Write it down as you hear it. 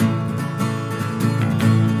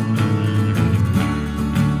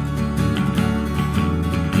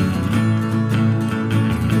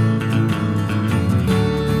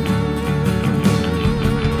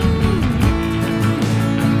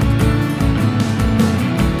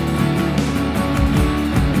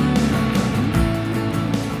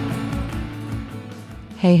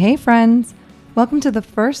Hey, hey, friends! Welcome to the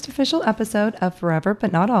first official episode of Forever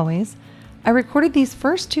But Not Always. I recorded these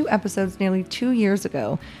first two episodes nearly 2 years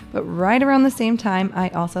ago, but right around the same time, I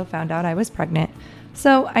also found out I was pregnant,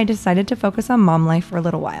 so I decided to focus on mom life for a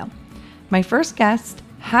little while. My first guest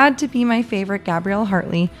had to be my favorite, Gabrielle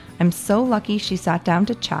Hartley. I'm so lucky she sat down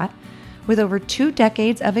to chat. With over 2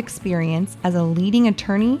 decades of experience as a leading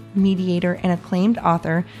attorney, mediator, and acclaimed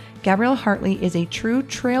author, Gabrielle Hartley is a true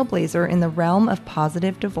trailblazer in the realm of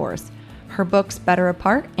positive divorce. Her books, Better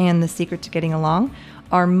Apart and The Secret to Getting Along,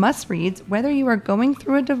 are must-reads whether you are going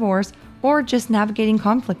through a divorce or just navigating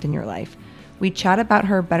conflict in your life. We chat about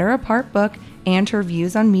her Better Apart book and her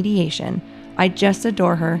views on mediation. I just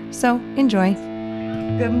adore her, so enjoy.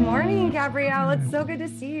 Good morning, Gabrielle. It's so good to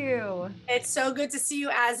see you. It's so good to see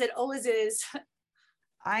you, as it always is.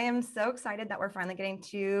 I am so excited that we're finally getting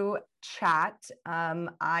to chat.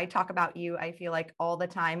 I talk about you, I feel like, all the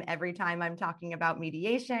time. Every time I'm talking about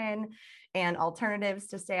mediation and alternatives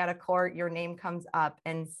to stay out of court, your name comes up.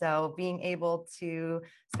 And so being able to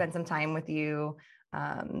spend some time with you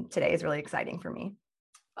today is really exciting for me.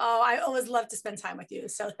 Oh, I always love to spend time with you.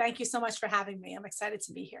 So thank you so much for having me. I'm excited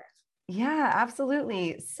to be here. Yeah,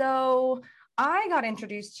 absolutely. So I got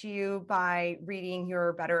introduced to you by reading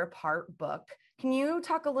your Better Apart book. Can you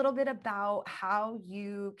talk a little bit about how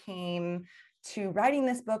you came to writing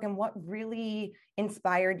this book and what really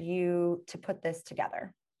inspired you to put this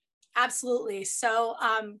together? Absolutely. So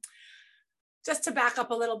just to back up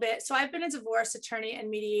a little bit. So I've been a divorce attorney and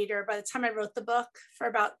mediator by the time I wrote the book for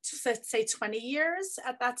about, let's say, 20 years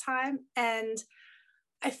at that time. And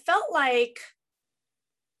I felt like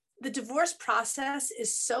the divorce process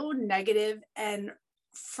is so negative and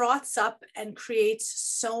froths up and creates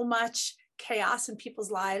so much chaos in people's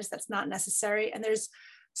lives that's not necessary. And there's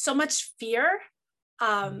so much fear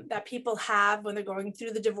that people have when they're going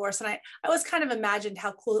through the divorce. And I always kind of imagined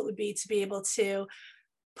how cool it would be to be able to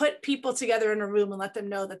put people together in a room and let them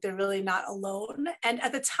know that they're really not alone. And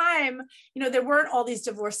at the time, there weren't all these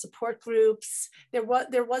divorce support groups. There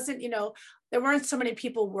wasn't, there weren't so many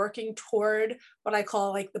people working toward what I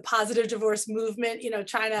call like the positive divorce movement,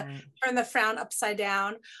 trying to turn the frown upside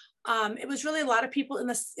down. It was really a lot of people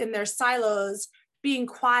in their silos being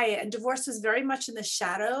quiet, and divorce is very much in the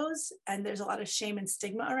shadows, and there's a lot of shame and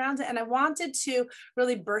stigma around it. And I wanted to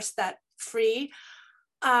really burst that free.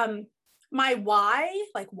 My why,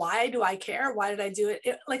 like, why do I care? Why did I do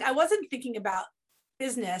it? Like, I wasn't thinking about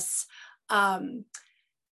business.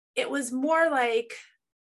 It was more like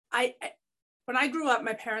when I grew up,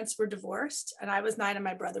 my parents were divorced and I was 9 and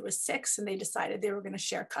my brother was 6, and they decided they were going to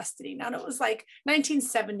share custody. Now, it was like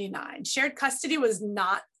 1979. Shared custody was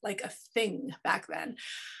not like a thing back then.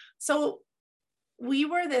 So we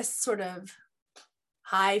were this sort of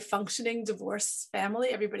high functioning divorce family.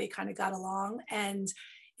 Everybody kind of got along, and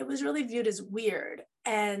it was really viewed as weird.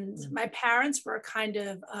 And my parents were kind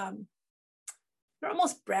of, they're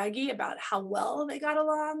almost braggy about how well they got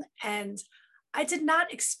along. And I did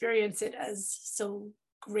not experience it as so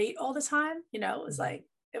great all the time. It was like,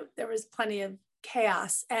 there was plenty of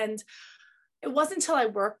chaos. And it wasn't until I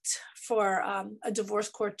worked for a divorce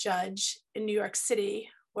court judge in New York City,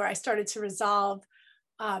 where I started to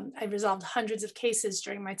I resolved hundreds of cases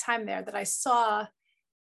during my time there, that I saw,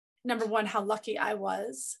 number one, how lucky I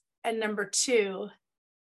was, and number two,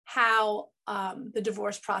 how the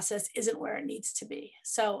divorce process isn't where it needs to be.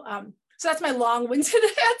 So that's my long-winded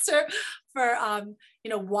answer for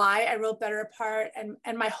why I wrote Better Apart.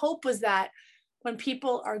 And my hope was that when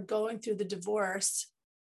people are going through the divorce,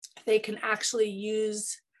 they can actually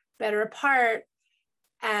use Better Apart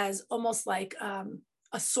as almost like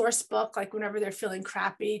a source book, like whenever they're feeling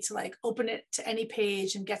crappy, to like open it to any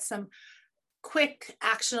page and get some quick,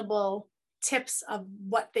 actionable tips of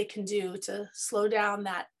what they can do to slow down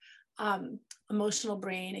that emotional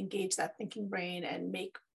brain, engage that thinking brain, and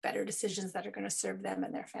make better decisions that are going to serve them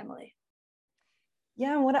and their family.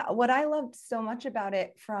 Yeah, what I loved so much about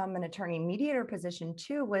it from an attorney mediator position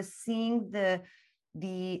too was seeing the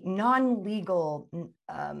non-legal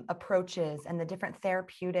approaches and the different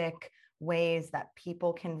therapeutic ways that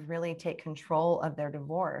people can really take control of their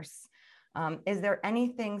divorce. Is there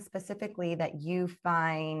anything specifically that you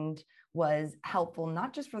find was helpful,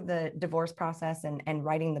 not just for the divorce process and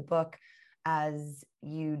writing the book, as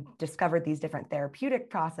you discovered these different therapeutic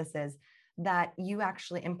processes, that you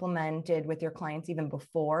actually implemented with your clients even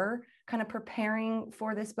before kind of preparing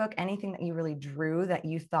for this book? Anything that you really drew that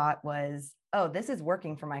you thought was, oh, this is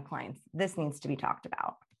working for my clients, this needs to be talked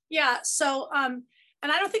about? Yeah. So, and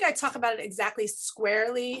I don't think I talk about it exactly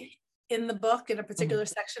squarely in the book in a particular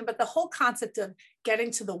section, but the whole concept of getting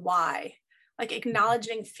to the why, like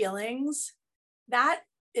acknowledging feelings, that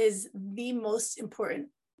is the most important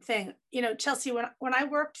thing. Chelsea, when I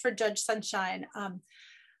worked for Judge Sunshine,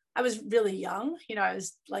 I was really young. I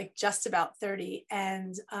was like just about 30.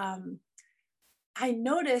 And I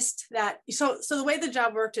noticed that, so the way the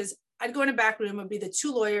job worked is I'd go in a back room, would be the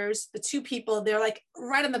two lawyers, the two people, they're like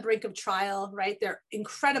right on the brink of trial, right? They're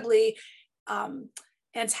incredibly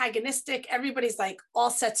antagonistic. Everybody's like all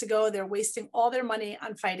set to go. They're wasting all their money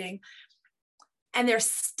on fighting and they're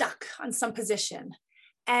stuck on some position.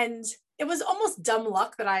 And it was almost dumb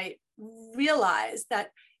luck that I realized that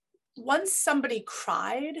once somebody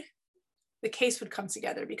cried, the case would come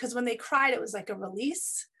together, because when they cried, it was like a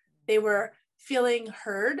release. They were feeling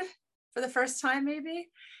heard for the first time, maybe.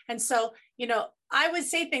 And so, I would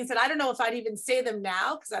say things that I don't know if I'd even say them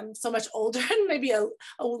now because I'm so much older and maybe a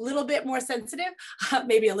little bit more sensitive,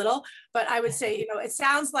 maybe a little, but I would say, it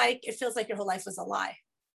sounds like, it feels like your whole life was a lie,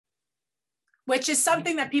 which is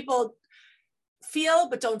something that people feel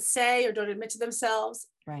but don't say or don't admit to themselves.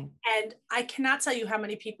 Right. And I cannot tell you how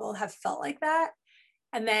many people have felt like that.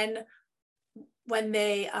 And then when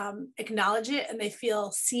they acknowledge it and they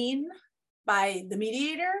feel seen by the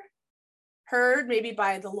mediator, heard maybe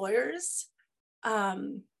by the lawyers,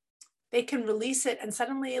 they can release it, and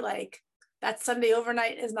suddenly like that Sunday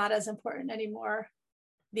overnight is not as important anymore.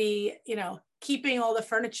 The, keeping all the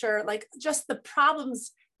furniture, like just the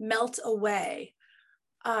problems melt away.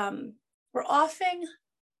 We're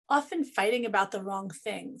often fighting about the wrong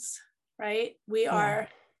things, right? We are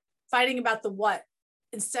fighting about the what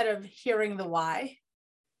instead of hearing the why.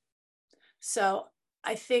 So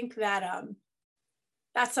I think that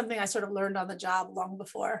that's something I sort of learned on the job long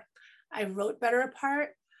before I wrote Better Apart.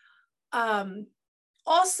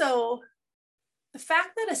 Also, the fact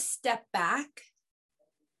that a step back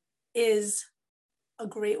is a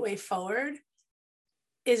great way forward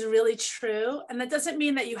is really true. And that doesn't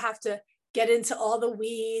mean that you have to get into all the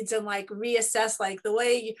weeds and like reassess like the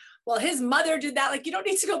way, his mother did that. Like you don't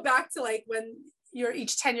need to go back to like when you're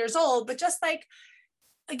each 10 years old, but just like,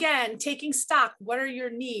 again, taking stock, what are your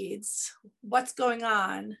needs? What's going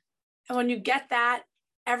on? And when you get that,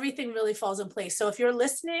 everything really falls in place. So if you're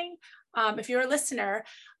listening, if you're a listener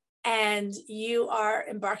and you are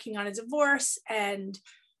embarking on a divorce and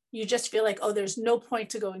you just feel like, oh, there's no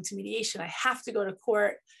point to going to mediation, I have to go to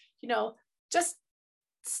court, just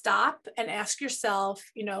stop and ask yourself,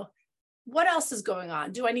 what else is going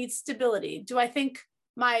on? Do I need stability? Do I think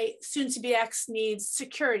my soon-to-be ex needs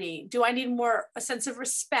security? Do I need more a sense of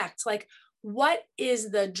respect? Like, what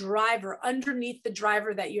is the driver underneath the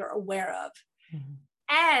driver that you're aware of? Mm-hmm.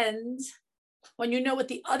 And when you know what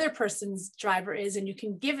the other person's driver is and you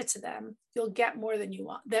can give it to them, you'll get more than you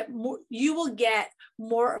want. You will get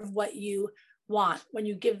more of what you want when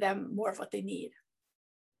you give them more of what they need.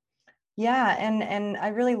 Yeah, and I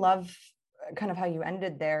really love kind of how you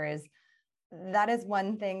ended there. Is that is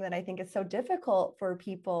one thing that I think is so difficult for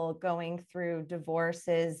people going through divorce,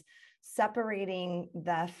 is separating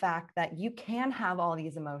the fact that you can have all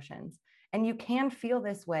these emotions and you can feel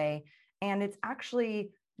this way. And it's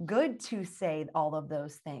actually good to say all of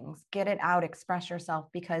those things, get it out, express yourself,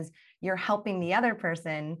 because you're helping the other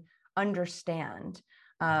person understand.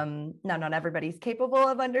 Now, not everybody's capable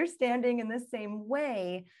of understanding in the same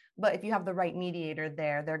way, but if you have the right mediator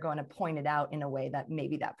there, they're going to point it out in a way that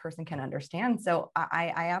maybe that person can understand. So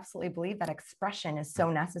I absolutely believe that expression is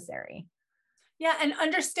so necessary. Yeah, and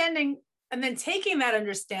understanding, and then taking that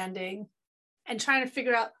understanding and trying to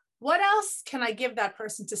figure out what else can I give that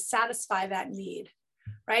person to satisfy that need,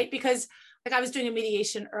 right? Because like I was doing a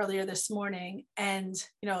mediation earlier this morning, and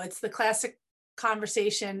it's the classic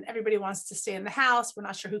conversation. Everybody wants to stay in the house. We're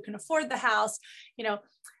not sure who can afford the house,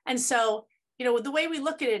 and so the way we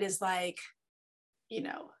look at it is like,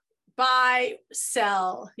 buy,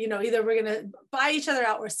 sell, either we're going to buy each other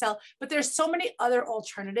out or sell, but there's so many other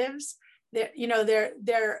alternatives there.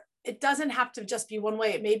 It doesn't have to just be one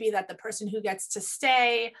way. It may be that the person who gets to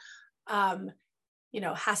stay,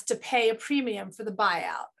 has to pay a premium for the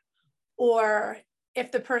buyout, or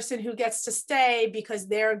if the person who gets to stay because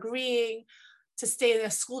they're agreeing to stay in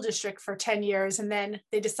a school district for 10 years and then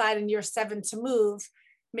they decide in year 7 to move,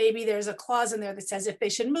 maybe there's a clause in there that says if they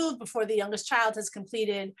should move before the youngest child has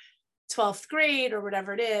completed 12th grade or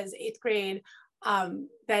whatever it is, 8th grade,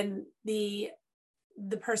 then the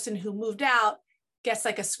person who moved out gets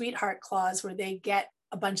like a sweetheart clause where they get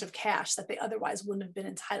a bunch of cash that they otherwise wouldn't have been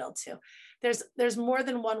entitled to. There's more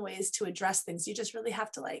than one ways to address things. You just really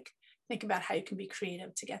have to think about how you can be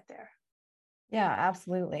creative to get there. Yeah,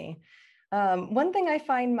 absolutely. One thing I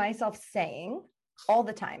find myself saying all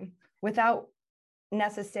the time without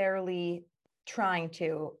necessarily trying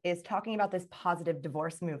to is talking about this positive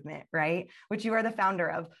divorce movement, right? Which you are the founder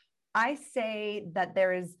of. I say that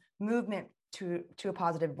there is movement to a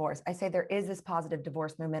positive divorce. I say there is this positive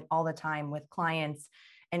divorce movement all the time with clients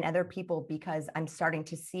and other people because I'm starting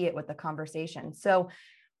to see it with the conversation. So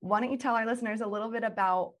why don't you tell our listeners a little bit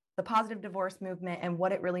about the positive divorce movement and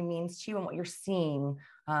what it really means to you and what you're seeing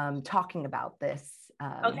talking about this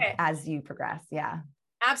as you progress? Yeah.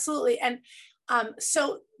 Absolutely. And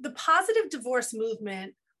so the positive divorce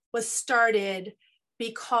movement was started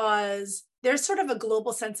because there's sort of a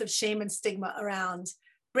global sense of shame and stigma around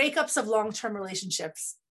breakups of long-term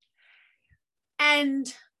relationships.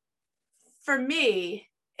 And for me,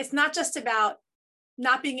 it's not just about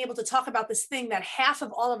not being able to talk about this thing that half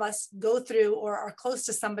of all of us go through or are close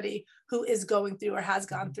to somebody who is going through or has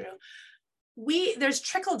gone through. There's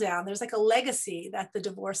trickle down, there's like a legacy that the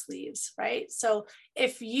divorce leaves, right? So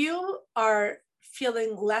if you are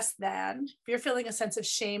feeling less than, if you're feeling a sense of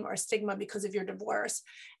shame or stigma because of your divorce,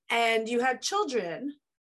 and you have children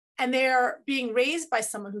and they're being raised by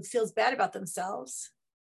someone who feels bad about themselves,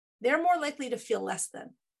 they're more likely to feel less than,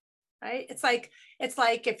 right? It's like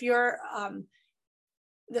if you're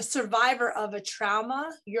the survivor of a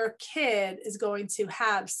trauma, your kid is going to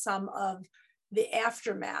have some of the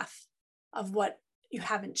aftermath of what you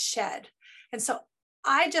haven't shed. And so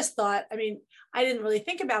I just thought, I mean, I didn't really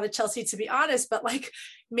think about it, Chelsea, to be honest, but like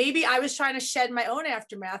maybe I was trying to shed my own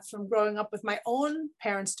aftermath from growing up with my own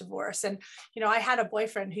parents' divorce. And, you know, I had a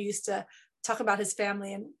boyfriend who used to talk about his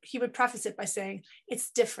family and he would preface it by saying, it's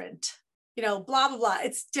different, you know, blah, blah, blah.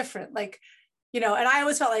 It's different. Like, you know, and I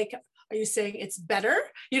always felt like, are you saying it's better?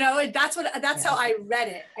 You know, that's how I read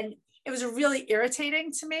it. And it was really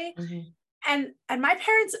irritating to me. Mm-hmm. And my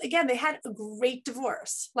parents, again, they had a great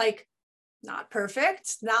divorce, like not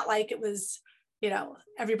perfect, not like it was, you know,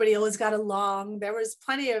 everybody always got along. There was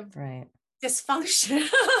plenty of dysfunction.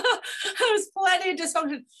 There was plenty of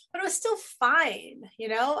dysfunction, but it was still fine, you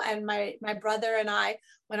know? And my brother and I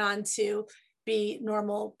went on to be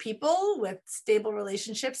normal people with stable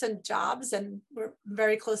relationships and jobs. And we're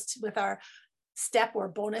very close with our step or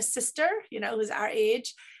bonus sister, you know, who's our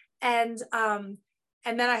age. And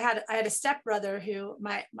then I had a stepbrother who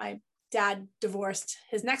my dad divorced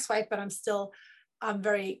his next wife, but I'm still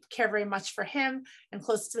care very much for him and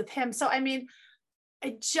close with him. So, I mean,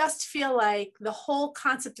 I just feel like the whole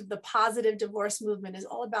concept of the positive divorce movement is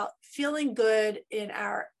all about feeling good in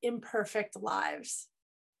our imperfect lives.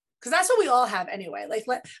 Because that's what we all have anyway. Like,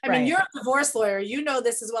 I mean, you're a divorce lawyer, you know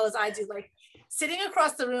this as well as I do, like sitting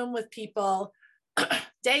across the room with people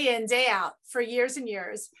day in, day out for years and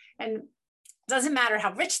years. And it doesn't matter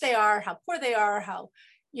how rich they are, how poor they are, how,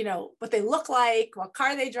 you know, what they look like, what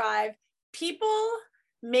car they drive. People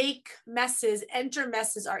make messes, enter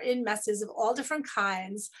messes, are in messes of all different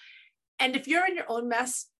kinds. And if you're in your own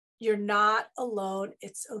mess, you're not alone.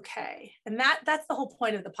 It's okay. And that's the whole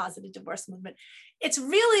point of the positive divorce movement. It's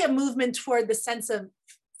really a movement toward the sense of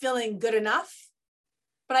feeling good enough,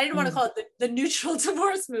 but I didn't want to call it the neutral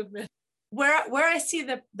divorce movement. Where I see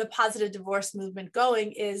the positive divorce movement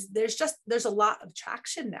going is there's a lot of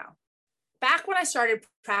traction now. Back when I started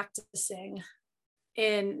practicing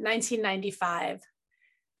in 1995,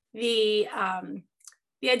 the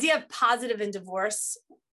idea of positive and divorce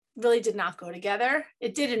really did not go together.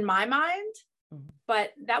 It did in my mind,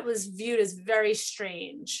 but that was viewed as very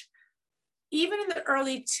strange. Even in the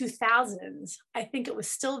early 2000s, I think it was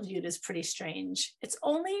still viewed as pretty strange. It's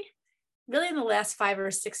only really in the last 5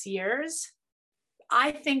 or 6 years,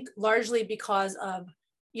 I think largely because of,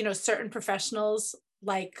 you know, certain professionals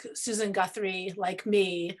like Susan Guthrie, like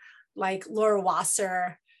me, like Laura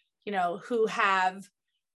Wasser, you know, who have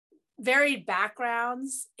varied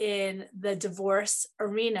backgrounds in the divorce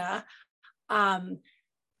arena.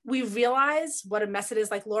 We realize what a mess it is.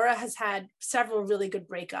 Like Laura has had several really good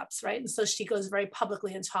breakups, right? And so she goes very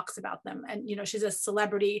publicly and talks about them. And, you know, she's a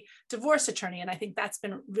celebrity divorce attorney. And I think that's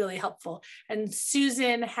been really helpful. And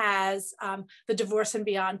Susan has the Divorce and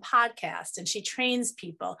Beyond podcast, and she trains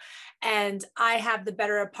people. And I have the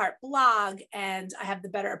Better Apart blog, and I have the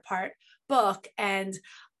Better Apart book. And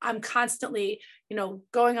I'm constantly, you know,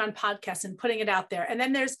 going on podcasts and putting it out there. And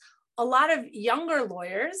then there's a lot of younger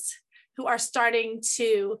lawyers who are starting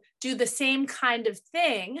to do the same kind of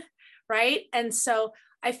thing, right? And so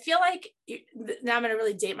I feel like, now I'm going to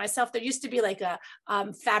really date myself. There used to be like a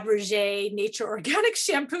Fabergé Nature Organic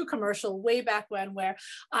shampoo commercial way back when, where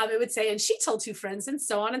it would say, and she told 2 friends, and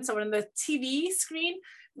so on and so on. And the TV screen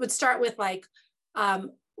would start with like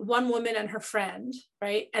one woman and her friend,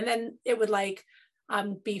 right? And then it would like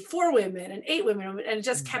be 4 women and 8 women, and it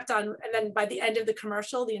just kept on. And then by the end of the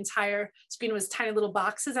commercial, the entire screen was tiny little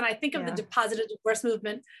boxes. And I think of the positive divorce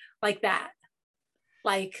movement like that.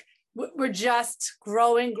 Like we're just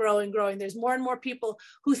growing. There's more and more people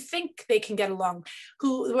who think they can get along,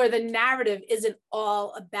 where the narrative isn't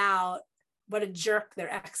all about what a jerk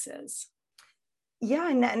their ex is. Yeah,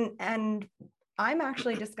 and I'm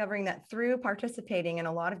actually discovering that through participating in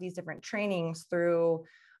a lot of these different trainings, through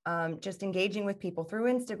just engaging with people through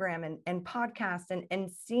Instagram and podcasts,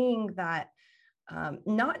 and seeing that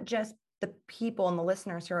not just the people and the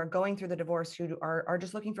listeners who are going through the divorce who are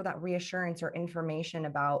just looking for that reassurance or information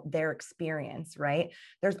about their experience, right?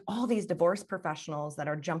 There's all these divorce professionals that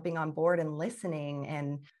are jumping on board and listening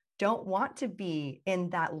and don't want to be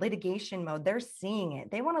in that litigation mode. They're seeing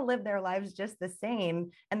it. They want to live their lives just the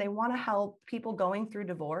same. And they want to help people going through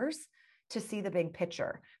divorce to see the big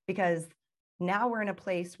picture, because now we're in a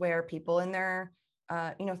place where people in their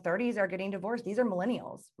 30s are getting divorced. These are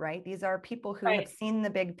millennials, right? These are people who have seen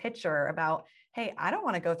the big picture about, hey, I don't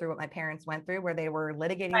want to go through what my parents went through, where they were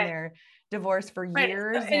litigating their divorce for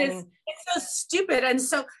years. It's so stupid. And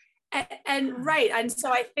so, And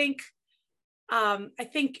so I think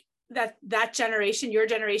that generation, your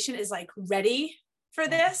generation, is like ready for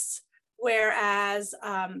this. Whereas,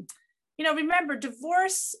 remember,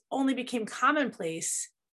 divorce only became commonplace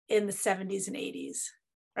in the 70s and 80s,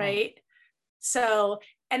 right? So,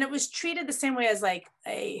 and it was treated the same way as like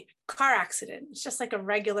a car accident. It's just like a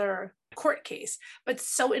regular court case, but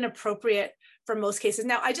so inappropriate for most cases.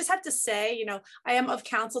 Now, I just have to say, I am of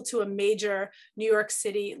counsel to a major New York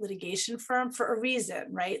City litigation firm for a reason,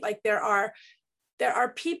 right? Like there are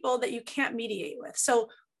people that you can't mediate with.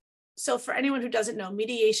 So for anyone who doesn't know,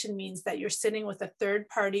 mediation means that you're sitting with a third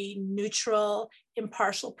party, neutral,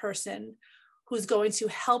 impartial person who's going to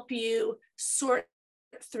help you sort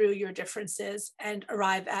through your differences and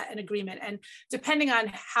arrive at an agreement. And depending on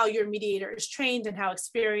how your mediator is trained and how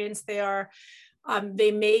experienced they are,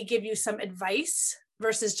 they may give you some advice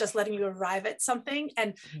versus just letting you arrive at something.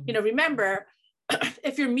 And, remember,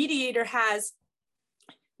 if your mediator has,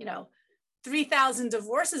 3,000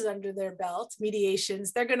 divorces under their belt,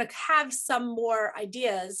 mediations, they're going to have some more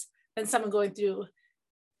ideas than someone going through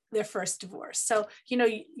their first divorce. So,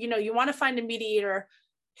 you want to find a mediator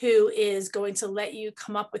who is going to let you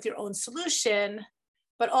come up with your own solution,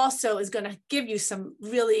 but also is going to give you some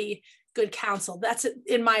really good counsel. That's,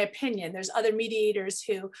 in my opinion. There's other mediators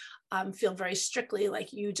who feel very strictly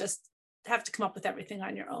like you just have to come up with everything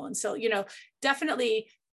on your own. So, definitely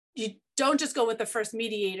you don't just go with the first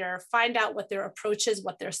mediator, find out what their approach is,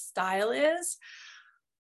 what their style is.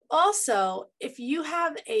 Also, if you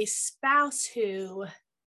have a spouse who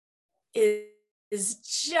is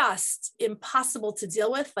just impossible to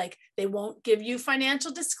deal with, like they won't give you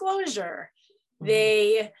financial disclosure,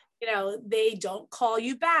 they don't call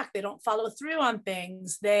you back, they don't follow through on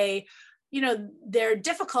things, they're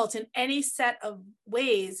difficult in any set of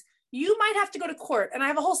ways, you might have to go to court. And I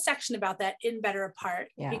have a whole section about that in Better Apart,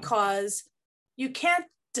 because you can't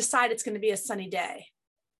decide it's going to be a sunny day.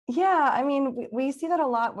 Yeah, I mean, we see that a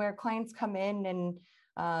lot where clients come in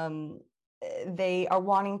and they are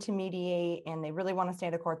wanting to mediate and they really want to stay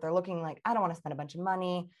at the court. They're looking like, I don't want to spend a bunch of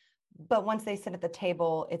money. But once they sit at the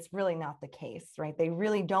table, it's really not the case, right? They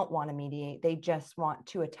really don't want to mediate. They just want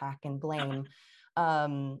to attack and blame.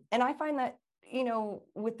 And I find that,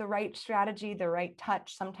 with the right strategy, the right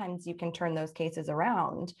touch, sometimes you can turn those cases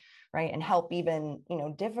around, right? And help even,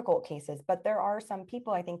 difficult cases. But there are some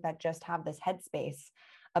people, I think, that just have this headspace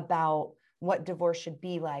about what divorce should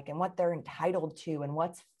be like and what they're entitled to and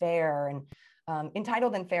what's fair. And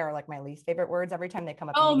entitled and fair are like my least favorite words every time they come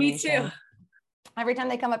up. Oh, me too. Every time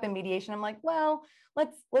they come up in mediation, I'm like, well,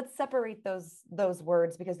 let's separate those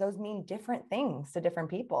words, because those mean different things to different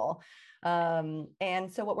people.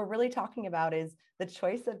 And so what we're really talking about is the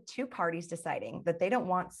choice of two parties deciding that they don't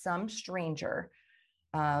want some stranger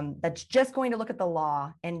that's just going to look at the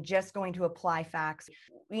law and just going to apply facts.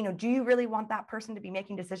 Do you really want that person to be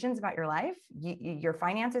making decisions about your life, your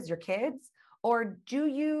finances, your kids? Or do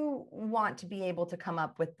you want to be able to come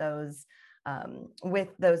up with those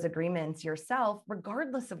agreements yourself,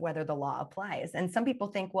 regardless of whether the law applies? And some people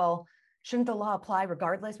think, well, shouldn't the law apply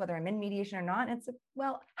regardless whether I'm in mediation or not? And it's,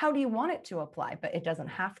 well, how do you want it to apply? But it doesn't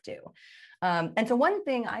have to. And so one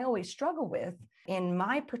thing I always struggle with in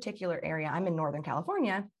my particular area, I'm in Northern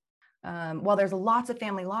California, while there's lots of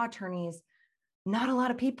family law attorneys, not a lot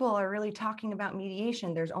of people are really talking about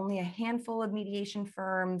mediation. There's only a handful of mediation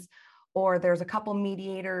firms, or there's a couple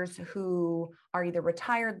mediators who are either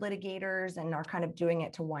retired litigators and are kind of doing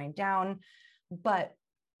it to wind down. But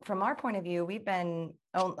from our point of view,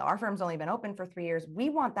 our firm's only been open for 3 years. We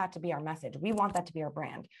want that to be our message. We want that to be our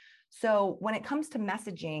brand. So when it comes to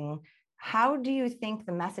messaging, how do you think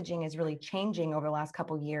the messaging is really changing over the last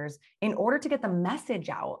couple of years in order to get the message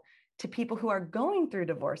out to people who are going through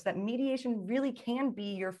divorce, that mediation really can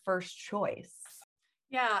be your first choice?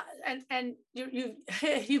 Yeah, and you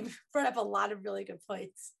you've brought up a lot of really good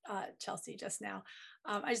points, Chelsea, just now.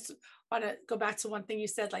 I just want to go back to one thing you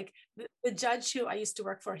said, like the judge who I used to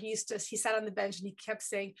work for, he sat on the bench and he kept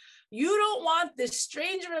saying, "You don't want this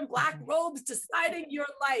stranger in black robes deciding your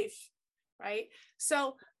life," right?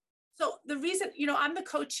 So the reason, I'm the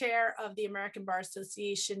co-chair of the American Bar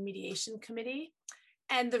Association Mediation Committee,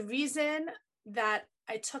 and the reason that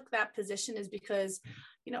I took that position is because,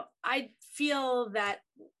 I feel that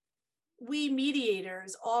we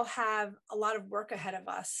mediators all have a lot of work ahead of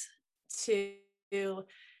us to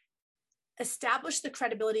establish the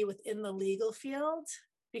credibility within the legal field,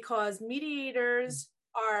 because mediators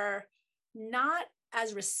are not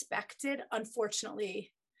as respected,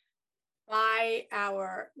 unfortunately, by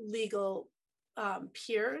our legal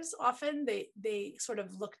peers. Often they sort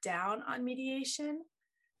of look down on mediation,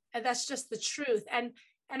 and that's just the truth. And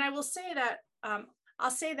I will say that I'll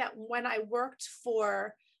say that when I worked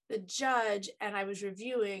for the judge and I was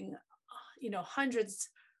reviewing, hundreds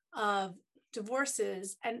of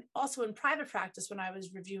divorces, and also in private practice when I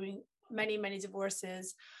was reviewing many, many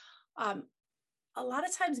divorces, a lot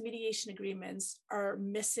of times mediation agreements are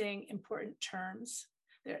missing important terms.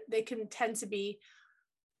 They can tend to be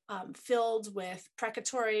filled with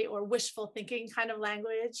precatory or wishful thinking kind of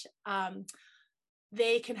language.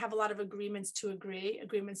 They can have a lot of agreements to agree.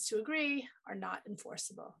 Agreements to agree are not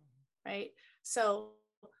enforceable, right? So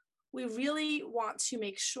we really want to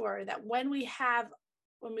make sure that when we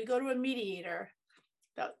go to a mediator,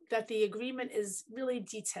 that the agreement is really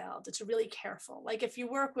detailed, it's really careful. Like if you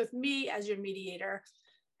work with me as your mediator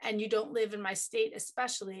and you don't live in my state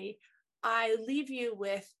especially, I leave you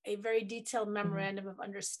with a very detailed memorandum of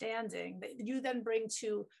understanding that you then bring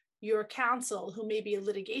to your counsel, who may be a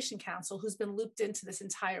litigation counsel who's been looped into this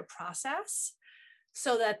entire process,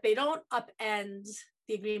 so that they don't upend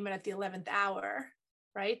the agreement at the 11th hour,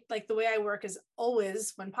 right? Like the way I work is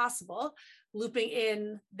always, when possible, looping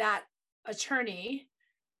in that attorney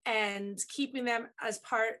and keeping that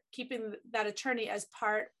attorney as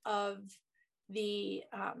part of the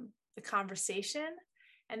conversation.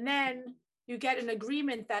 And then you get an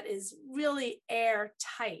agreement that is really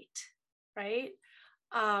airtight, right?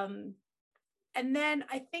 And then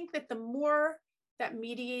I think that the more that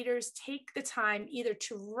mediators take the time either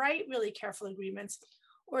to write really careful agreements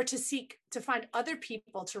or to seek to find other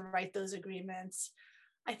people to write those agreements,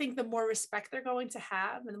 I think the more respect they're going to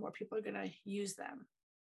have and the more people are going to use them.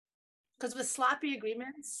 Because with sloppy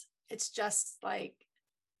agreements, it's just like,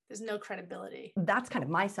 there's no credibility. That's kind of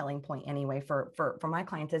my selling point anyway for my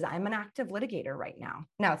clients, is I'm an active litigator right now.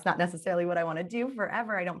 Now, it's not necessarily what I want to do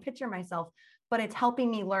forever. I don't picture myself, but it's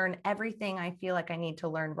helping me learn everything I feel like I need to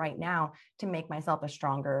learn right now to make myself a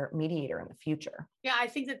stronger mediator in the future. Yeah, I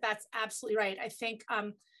think that that's absolutely right. I think,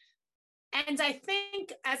 and I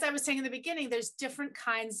think, as I was saying in the beginning, there's different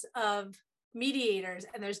kinds of mediators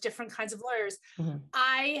and there's different kinds of lawyers. Mm-hmm.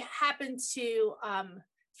 I happen to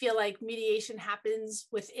feel like mediation happens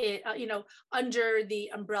with it, under the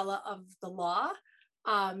umbrella of the law,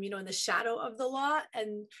 in the shadow of the law.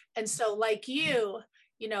 And so like you,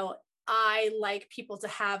 I like people to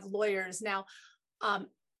have lawyers. Now,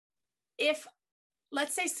 if,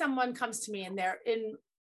 let's say someone comes to me and they're in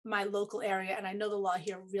my local area and I know the law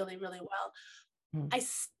here really, really well, I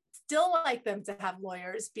still like them to have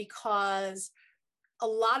lawyers, because a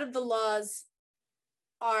lot of the laws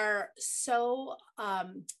are so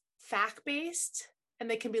fact-based and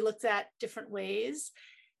they can be looked at different ways.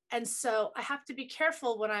 And so I have to be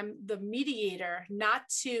careful when I'm the mediator not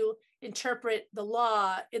to interpret the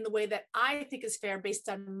law in the way that I think is fair based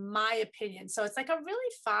on my opinion. So it's like a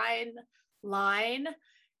really fine line.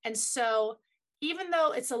 And so even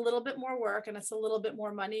though it's a little bit more work and it's a little bit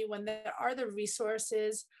more money, when there are the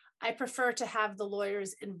resources, I prefer to have the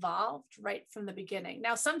lawyers involved right from the beginning.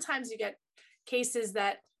 Now, sometimes you get cases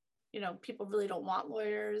that, people really don't want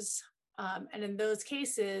lawyers. And in those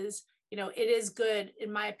cases, it is good,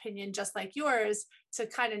 in my opinion, just like yours, to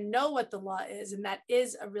kind of know what the law is. And that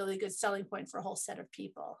is a really good selling point for a whole set of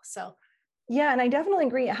people. So, yeah, and I definitely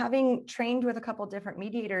agree. Having trained with a couple of different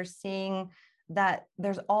mediators, seeing that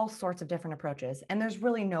there's all sorts of different approaches and there's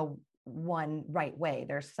really no one right way.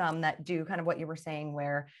 There's some that do kind of what you were saying,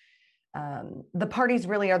 where the parties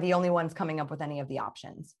really are the only ones coming up with any of the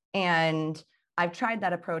options. And I've tried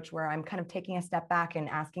that approach where I'm kind of taking a step back and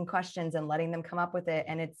asking questions and letting them come up with it.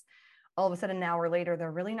 And it's all of a sudden, an hour later,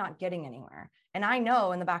 they're really not getting anywhere. And I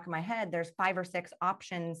know in the back of my head, there's 5 or 6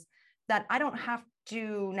 options that I don't have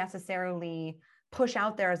to necessarily push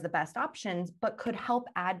out there as the best options, but could help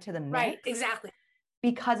add to the mix. Right, exactly.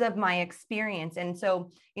 Because of my experience. And so,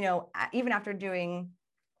 even after doing,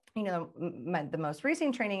 the most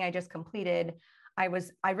recent training I just completed,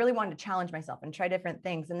 I really wanted to challenge myself and try different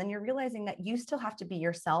things. And then you're realizing that you still have to be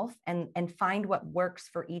yourself and find what works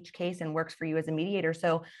for each case and works for you as a mediator.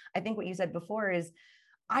 So I think what you said before is,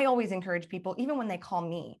 I always encourage people, even when they call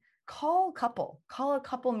me, call a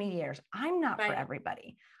couple mediators. I'm not for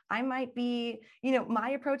everybody. I might be, my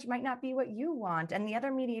approach might not be what you want. And the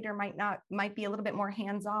other mediator might be a little bit more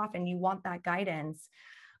hands-off and you want that guidance.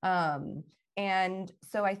 And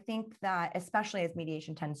so I think that especially as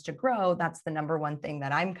mediation tends to grow, that's the number one thing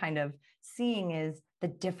that I'm kind of seeing is the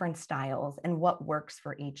different styles and what works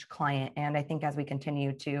for each client. And I think as we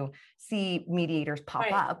continue to see mediators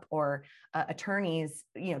pop up or attorneys,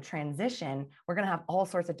 transition, we're going to have all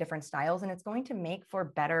sorts of different styles, and it's going to make for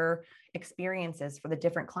better experiences for the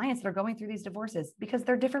different clients that are going through these divorces because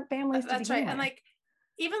they're different families. That's right. And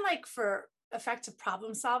even for effective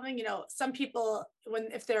problem solving, some people,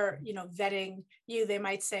 if they're, vetting you, they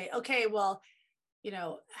might say, okay, well,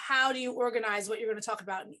 how do you organize what you're going to talk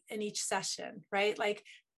about in each session, right?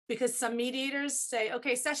 Because some mediators say,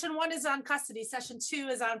 okay, session 1 is on custody, session 2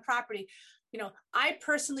 is on property. I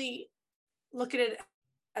personally look at it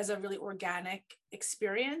as a really organic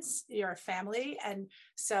experience. You're a family. And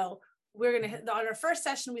so we're going to, on our first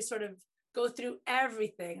session, we sort of go through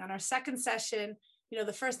everything. On our second session,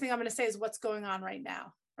 the first thing I'm going to say is what's going on right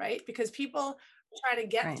now, right? Because people try to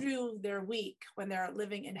get through their week when they're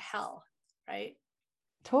living in hell, right?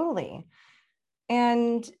 Totally.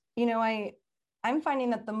 And, I'm finding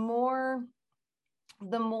that the more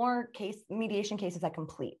mediation cases I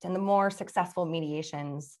complete and the more successful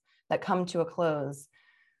mediations that come to a close,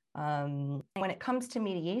 when it comes to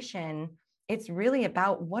mediation, it's really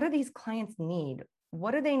about what do these clients need?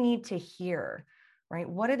 What do they need to hear? Right?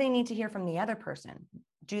 What do they need to hear from the other person?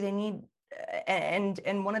 Do they need, and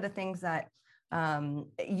one of the things that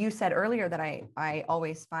you said earlier that I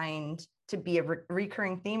always find to be a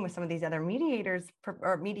recurring theme with some of these other mediators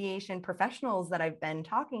or mediation professionals that I've been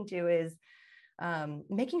talking to is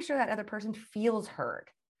making sure that other person feels heard.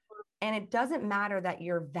 And it doesn't matter that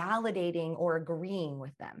you're validating or agreeing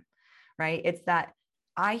with them, right? It's that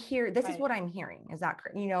I hear, this is what I'm hearing. Is that,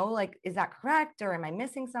 is that correct? Or am I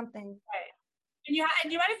missing something? Right. And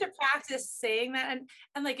you might have to practice saying that.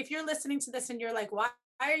 And if you're listening to this and you're like, why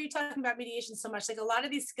are you talking about mediation so much? A lot of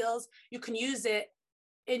these skills, you can use it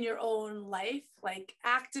in your own life,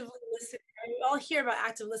 actively listening. We all hear about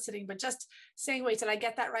active listening, but just saying, wait, did I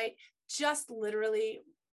get that right? Just literally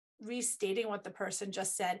restating what the person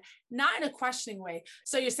just said, not in a questioning way.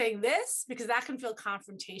 So you're saying this because that can feel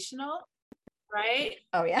confrontational, right?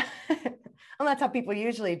 Oh yeah. Well, that's how people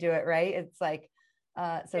usually do it, right? It's like,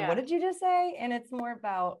 what did you just say? And it's more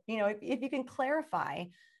about, if you can clarify,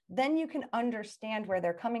 then you can understand where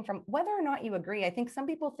they're coming from, whether or not you agree. I think some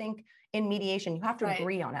people think in mediation, you have to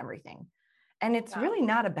agree on everything. And it's really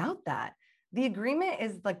not about that. The agreement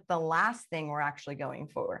is the last thing we're actually going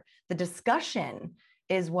for. The discussion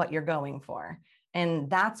is what you're going for. And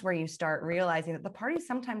that's where you start realizing that the parties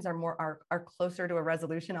sometimes are closer to a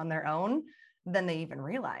resolution on their own than they even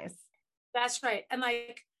realize. That's right. And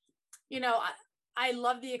I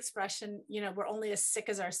love the expression, we're only as sick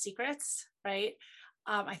as our secrets, right?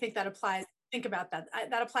 I think that applies. Think about that.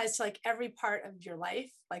 That applies to every part of your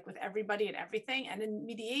life, with everybody and everything. And in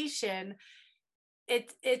mediation,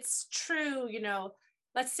 it's true,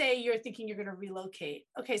 let's say you're thinking you're going to relocate.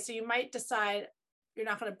 Okay, so you might decide you're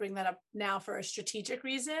not going to bring that up now for a strategic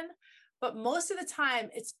reason, but most of the time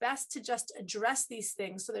it's best to just address these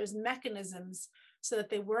things so there's mechanisms so that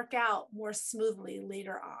they work out more smoothly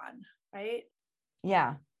later on, right?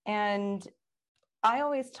 Yeah. And I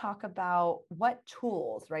always talk about what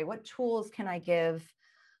tools, right? What tools can I give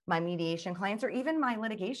my mediation clients or even my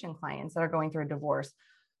litigation clients that are going through a divorce?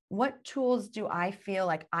 What tools do I feel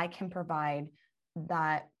like I can provide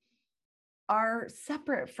that are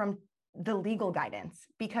separate from the legal guidance?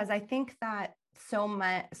 Because I think that so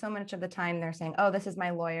much of the time they're saying, oh, this is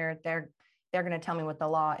my lawyer. They're going to tell me what the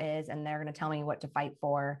law is and they're going to tell me what to fight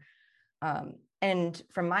for. And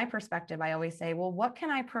from my perspective, I always say, well, what can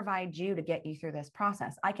I provide you to get you through this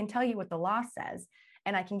process? I can tell you what the law says,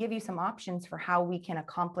 and I can give you some options for how we can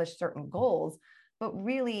accomplish certain goals. But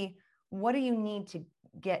really, what do you need to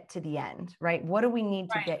get to the end, right? What do we need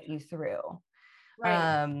to get you through?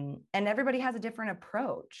 Right. And everybody has a different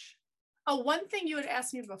approach. Oh, one thing you had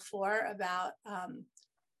asked me before about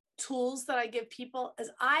tools that I give people is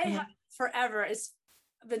I have forever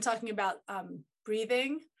been talking about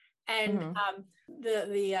breathing. And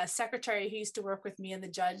the secretary who used to work with me and the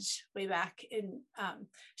judge way back in,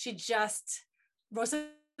 she just wrote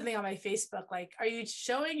something on my Facebook, like, are you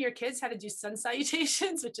showing your kids how to do sun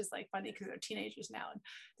salutations? Which is like funny because they're teenagers now and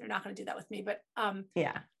they're not going to do that with me. But,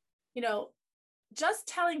 you know, just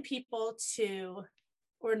telling people to,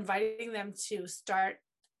 or inviting them to start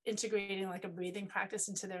integrating like a breathing practice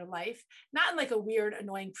into their life, not in like a weird,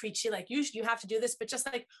 annoying, preachy, like you have to do this, but just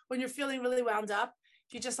like when you're feeling really wound up,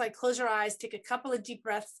 if you just like close your eyes, take a couple of deep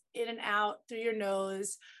breaths in and out through your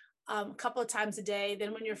nose, a couple of times a day.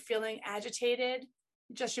 Then when you're feeling agitated,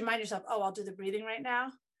 just remind yourself, oh, I'll do the breathing right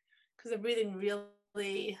now. Because the breathing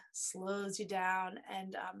really slows you down,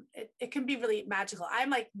 and it can be really magical. I'm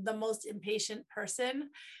like the most impatient person,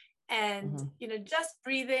 and you know, just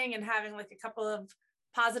breathing and having like a couple of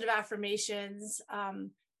positive affirmations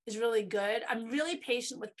is really good. I'm really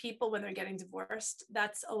patient with people when they're getting divorced.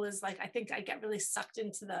 That's always like, I think I get really sucked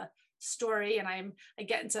into the story and I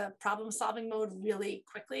get into problem solving mode really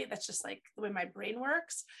quickly. That's just like the way my brain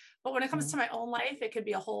works. But when it comes to my own life, it could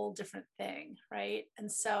be a whole different thing, right?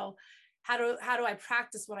 And so how do I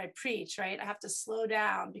practice what I preach, right? I have to slow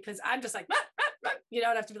down because I'm just like, you know,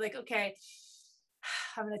 I have to be like, okay,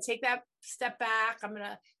 I'm going to take that step back. I'm going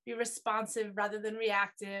to be responsive rather than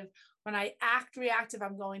reactive. When I act reactive,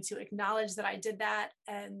 I'm going to acknowledge that I did that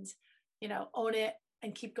and, you know, own it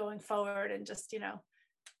and keep going forward and just, you know,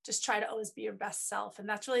 just try to always be your best self. And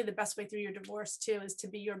that's really the best way through your divorce too, is to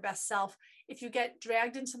be your best self. If you get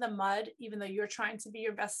dragged into the mud, even though you're trying to be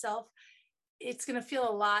your best self, it's going to feel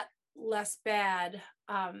a lot less bad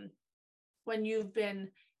when you've been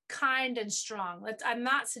kind and strong. I'm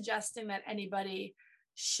not suggesting that anybody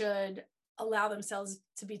should allow themselves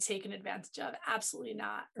to be taken advantage of. Absolutely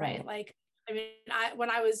not. Right. Like, I mean, when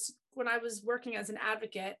I was working as an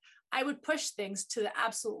advocate, I would push things to the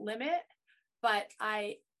absolute limit, but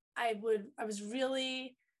I was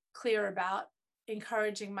really clear about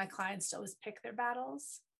encouraging my clients to always pick their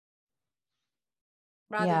battles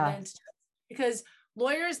rather than because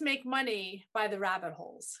lawyers make money by the rabbit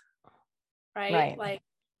holes, right? Like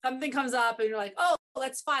something comes up and you're like, oh,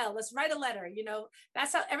 let's file, let's write a letter. You know,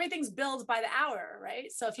 that's how everything's billed by the hour,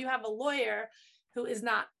 right? So if you have a lawyer who is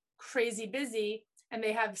not crazy busy and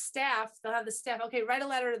they have staff, they'll have the staff, okay, write a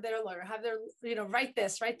letter to their lawyer, have their, you know, write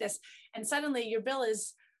this. And suddenly your bill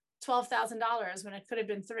is $12,000 when it could have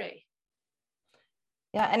been $3,000.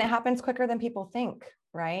 Yeah. And it happens quicker than people think,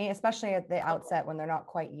 right? Especially at the outset when they're not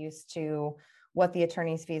quite used to what the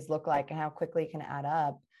attorney's fees look like and how quickly it can add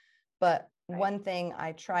up. But one thing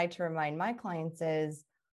I try to remind my clients is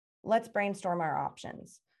let's brainstorm our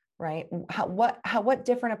options, right? What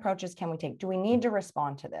different approaches can we take? Do we need to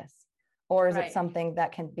respond to this? Or is it something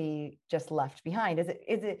that can be just left behind?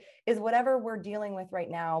 Is whatever we're dealing with right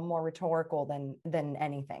now more rhetorical than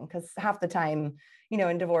anything? Because half the time, you know,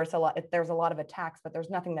 in divorce, there's a lot of attacks, but there's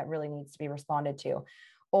nothing that really needs to be responded to.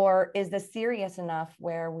 Or is this serious enough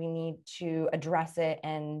where we need to address it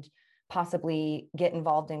and possibly get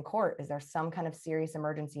involved in court? Is there some kind of serious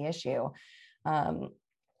emergency issue?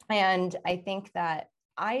 And I think that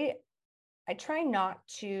I try not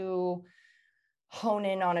to hone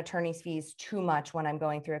in on attorney's fees too much when I'm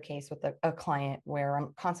going through a case with a client where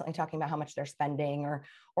I'm constantly talking about how much they're spending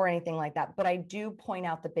or anything like that. But I do point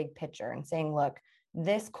out the big picture and saying, look,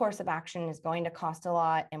 this course of action is going to cost a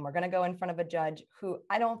lot, and we're going to go in front of a judge who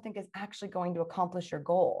I don't think is actually going to accomplish your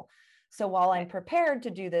goal. So while I'm prepared to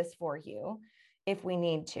do this for you, if we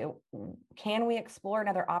need to, can we explore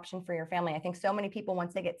another option for your family? I think so many people,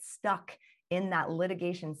 once they get stuck in that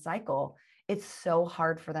litigation cycle, it's so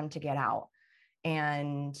hard for them to get out.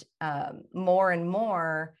 And more and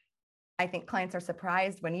more, I think clients are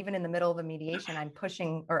surprised when even in the middle of a mediation, I'm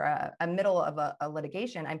pushing, or a middle of a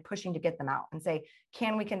litigation, I'm pushing to get them out and say,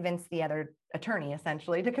 can we convince the other attorney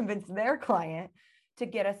essentially to convince their client to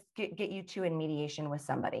get you two in mediation with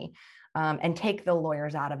somebody and take the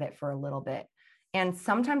lawyers out of it for a little bit. And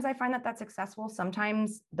sometimes I find that that's successful.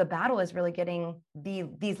 Sometimes the battle is really getting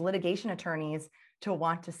these litigation attorneys to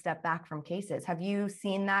want to step back from cases. Have you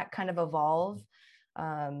seen that kind of evolve,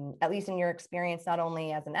 at least in your experience, not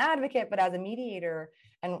only as an advocate, but as a mediator?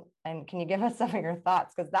 And can you give us some of your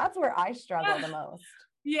thoughts? Because that's where I struggle the most.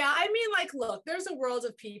 Yeah, I mean, like, look, there's a world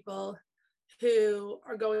of people who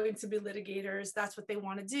are going to be litigators. That's what they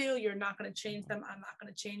want to do. You're not going to change them. I'm not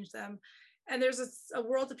going to change them. And there's a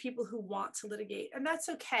world of people who want to litigate, and that's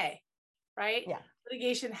okay, right? Yeah.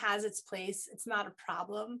 Litigation has its place. It's not a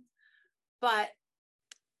problem. But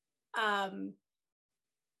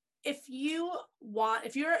if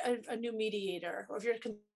you're a new mediator, or if you're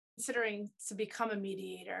considering to become a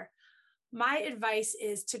mediator, my advice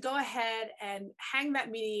is to go ahead and hang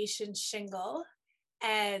that mediation shingle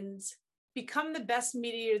and become the best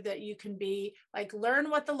mediator that you can be. Like, learn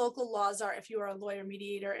what the local laws are if you are a lawyer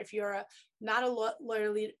mediator. If you're not a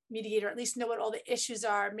lawyer mediator, at least know what all the issues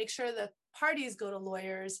are. Make sure the parties go to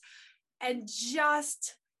lawyers, and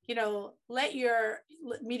just, let your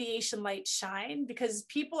mediation light shine, because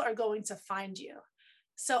people are going to find you.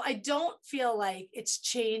 So I don't feel like it's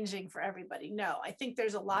changing for everybody. No, I think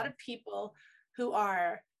there's a lot of people who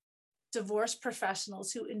are divorce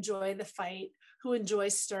professionals who enjoy the fight, who enjoy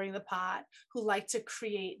stirring the pot, who like to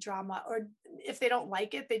create drama, or if they don't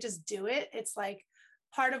like it, they just do it. It's like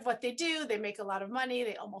part of what they do. They make a lot of money.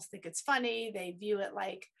 They almost think it's funny. They view it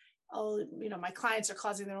like, oh, my clients are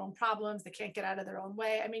causing their own problems. They can't get out of their own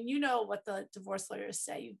way. I mean, you know what the divorce lawyers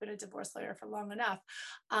say. You've been a divorce lawyer for long enough.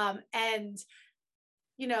 And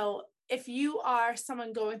if you are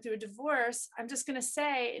someone going through a divorce, I'm just going to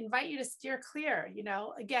say, invite you to steer clear.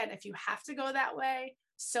 Again, if you have to go that way,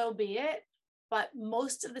 so be it. But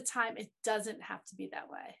most of the time, it doesn't have to be that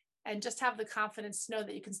way. And just have the confidence to know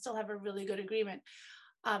that you can still have a really good agreement.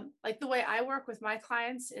 Like the way I work with my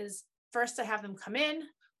clients is, first I have them come in.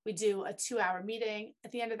 We do a 2-hour meeting.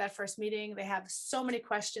 At the end of that first meeting, they have so many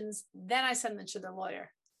questions. Then I send them to their lawyer,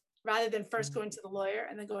 rather than first going to the lawyer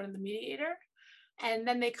and then going to the mediator. And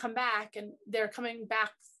then they come back, and they're coming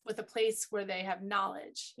back with a place where they have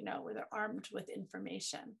knowledge, where they're armed with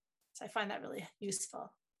information. So I find that really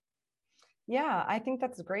useful. Yeah, I think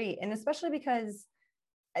that's great. And especially because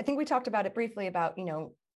I think we talked about it briefly about,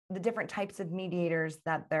 the different types of mediators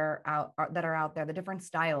that are out there, the different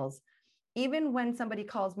styles. Even when somebody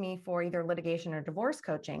calls me for either litigation or divorce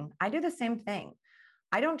coaching, I do the same thing.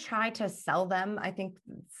 I don't try to sell them. I think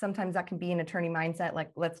sometimes that can be an attorney mindset,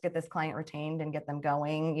 like, let's get this client retained and get them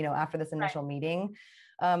going, after this initial meeting.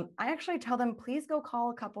 I actually tell them, please go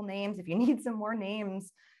call a couple names. If you need some more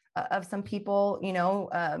names of some people,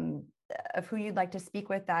 of who you'd like to speak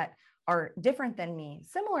with that are different than me,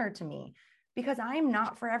 similar to me, because I'm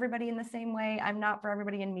not for everybody in the same way. I'm not for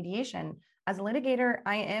everybody in mediation. As a litigator,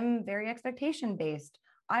 I am very expectation based.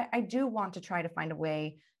 I do want to try to find a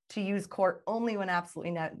way to use court only when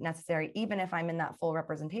absolutely necessary, even if I'm in that full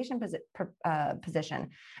representation position. And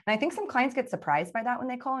I think some clients get surprised by that when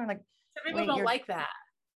they call and are like, some people don't like that.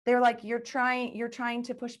 They're like, you're trying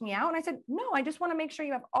to push me out. And I said, no, I just want to make sure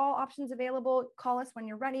you have all options available. Call us when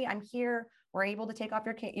you're ready. I'm here. We're able to take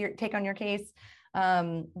on your case.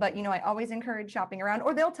 But, I always encourage shopping around,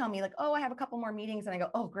 or they'll tell me like, oh, I have a couple more meetings. And I go,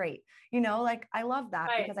 oh, great. I love that,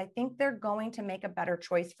 right, because I think they're going to make a better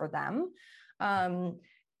choice for them.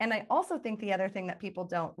 And I also think the other thing that people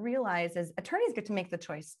don't realize is attorneys get to make the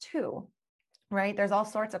choice too, right? There's all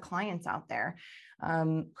sorts of clients out there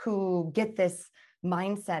who get this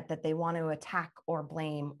mindset that they want to attack or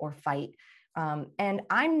blame or fight. And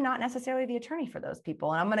I'm not necessarily the attorney for those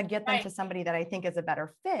people. And I'm going to get them right, to somebody that I think is a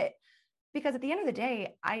better fit, because at the end of the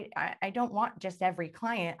day, I don't want just every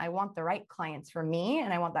client. I want the right clients for me.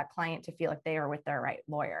 And I want that client to feel like they are with their right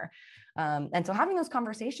lawyer. And so having those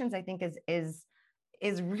conversations, I think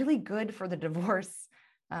is really good for the divorce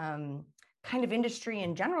kind of industry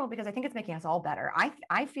in general, because I think it's making us all better.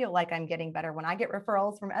 I feel like I'm getting better when I get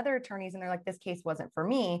referrals from other attorneys and they're like, this case wasn't for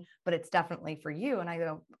me, but it's definitely for you. And I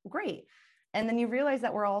go, great. And then you realize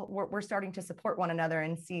that we're starting to support one another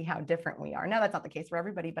and see how different we are. Now, that's not the case for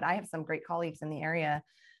everybody, but I have some great colleagues in the area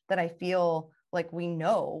that I feel like we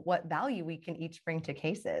know what value we can each bring to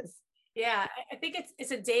cases. Yeah, I think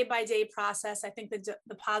it's a day-by-day process. I think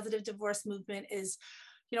the positive divorce movement is,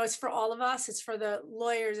 it's for all of us. It's for the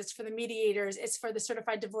lawyers. It's for the mediators. It's for the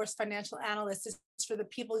certified divorce financial analysts. It's for the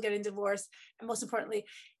people getting divorced. And most importantly,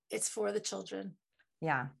 it's for the children.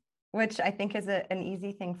 Yeah, which I think is an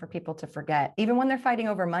easy thing for people to forget, even when they're fighting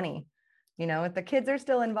over money. If the kids are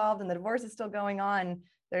still involved and the divorce is still going on,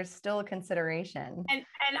 there's still a consideration. And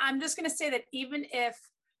I'm just going to say that even if,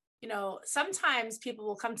 sometimes people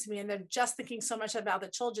will come to me and they're just thinking so much about the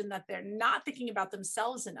children that they're not thinking about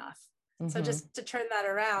themselves enough. So just to turn that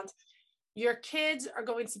around, your kids are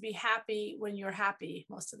going to be happy when you're happy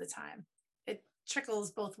most of the time. It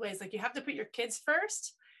trickles both ways. Like, you have to put your kids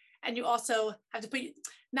first, and you also have to put,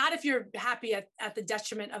 not if you're happy at the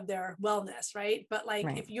detriment of their wellness, right? But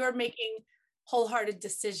if you're making wholehearted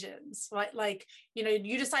decisions, right? Like,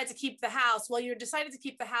 you decide to keep the house. Well, you're decided to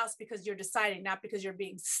keep the house because you're deciding, not because you're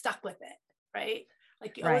being stuck with it, right?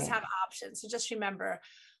 Like, you always have options. So just remember,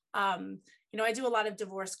 I do a lot of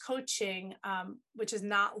divorce coaching, which is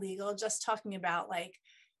not legal, just talking about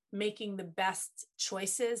making the best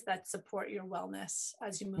choices that support your wellness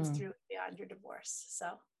as you move through beyond your divorce. So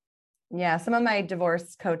yeah, some of my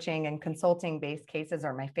divorce coaching and consulting based cases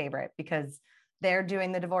are my favorite because they're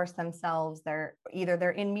doing the divorce themselves. They're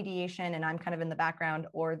in mediation and I'm kind of in the background,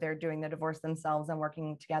 or they're doing the divorce themselves and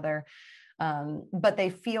working together. But they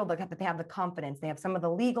feel that they have the confidence. They have some of the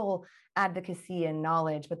legal advocacy and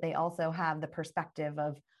knowledge, but they also have the perspective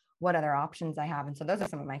of what other options I have. And so those are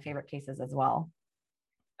some of my favorite cases as well.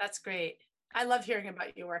 That's great. I love hearing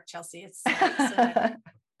about your work, Chelsea. It's so nice.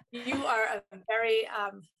 You are a very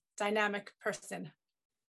dynamic person.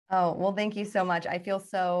 Oh, well, thank you so much. I feel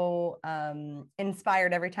so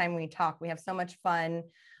inspired every time we talk. We have so much fun.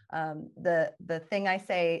 The thing I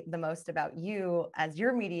say the most about you as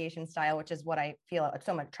your mediation style, which is what I feel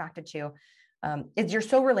so much attracted to, is you're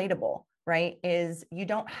so relatable, right? Is you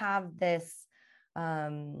don't have this,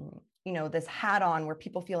 this hat on where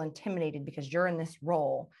people feel intimidated because you're in this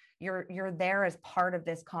role. You're there as part of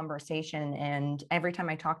this conversation. And every time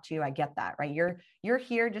I talk to you, I get that, right? You're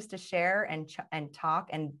here just to share and talk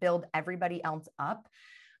and build everybody else up.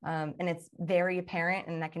 And it's very apparent.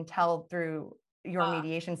 And I can tell through your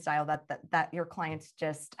mediation style that your clients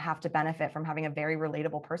just have to benefit from having a very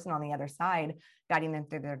relatable person on the other side, guiding them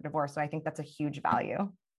through their divorce. So I think that's a huge value.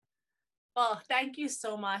 Well, thank you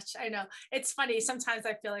so much. I know it's funny. Sometimes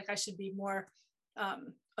I feel like I should be more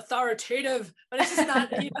authoritative, but it's just not,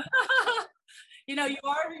 you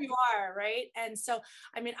are who you are, right? And so,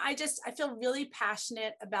 I mean, I feel really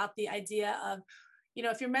passionate about the idea of,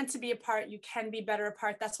 if you're meant to be apart, you can be better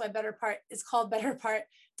apart. That's why Better Apart is called Better Apart.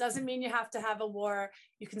 Doesn't mean you have to have a war.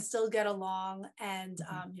 You can still get along. And,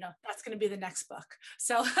 that's going to be the next book.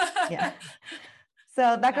 So, yeah.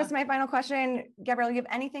 So that goes to my final question. Gabrielle, you have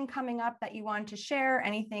anything coming up that you want to share?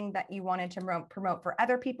 Anything that you wanted to promote for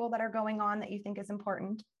other people that are going on that you think is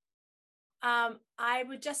important? I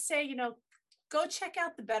would just say, go check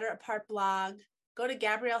out the Better Apart blog. Go to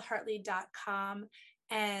GabrielleHartley.com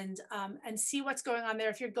and see what's going on there.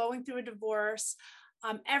 If you're going through a divorce,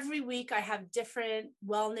 every week I have different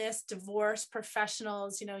wellness, divorce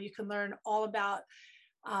professionals. You can learn all about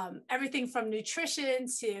everything from nutrition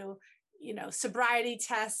to sobriety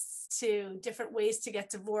tests to different ways to get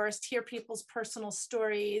divorced, hear people's personal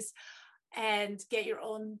stories, and get your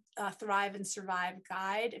own Thrive and Survive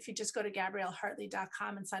guide. If you just go to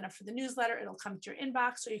GabrielleHartley.com and sign up for the newsletter, it'll come to your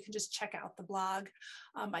inbox, or you can just check out the blog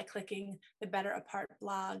by clicking the Better Apart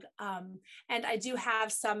blog. And I do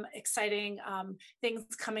have some exciting things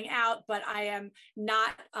coming out, but I am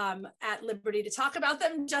not at liberty to talk about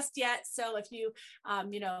them just yet. So if you,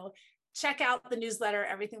 check out the newsletter,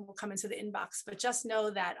 everything will come into the inbox, but just know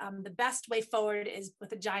that the best way forward is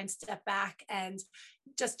with a giant step back and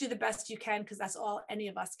just do the best you can, because that's all any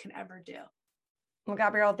of us can ever do. Well,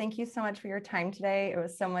 Gabrielle, thank you so much for your time today. It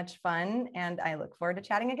was so much fun, and I look forward to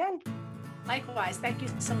chatting again. Likewise. Thank you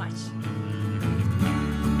so much.